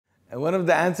And one of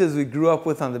the answers we grew up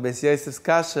with on the Beis Yosef's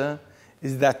Kasha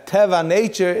is that Teva,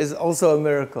 nature, is also a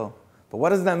miracle. But what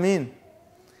does that mean?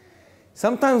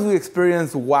 Sometimes we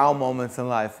experience wow moments in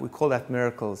life. We call that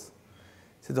miracles.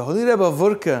 So the Holy Rebbe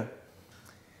Vurka,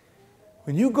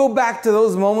 when you go back to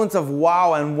those moments of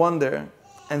wow and wonder,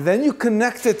 and then you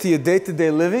connect it to your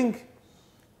day-to-day living,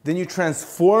 then you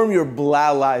transform your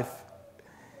blah life.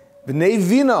 B'nei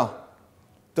Vina,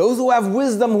 those who have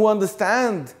wisdom, who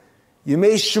understand,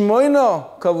 Yemei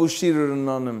Shemoino kavu shiru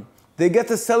renonim. They get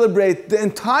to celebrate the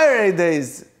entire 8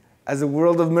 days as a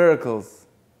world of miracles.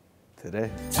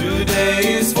 Today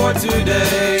is for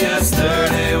today,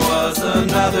 yesterday was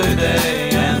another day,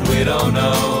 and we don't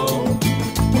know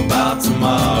about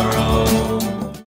tomorrow.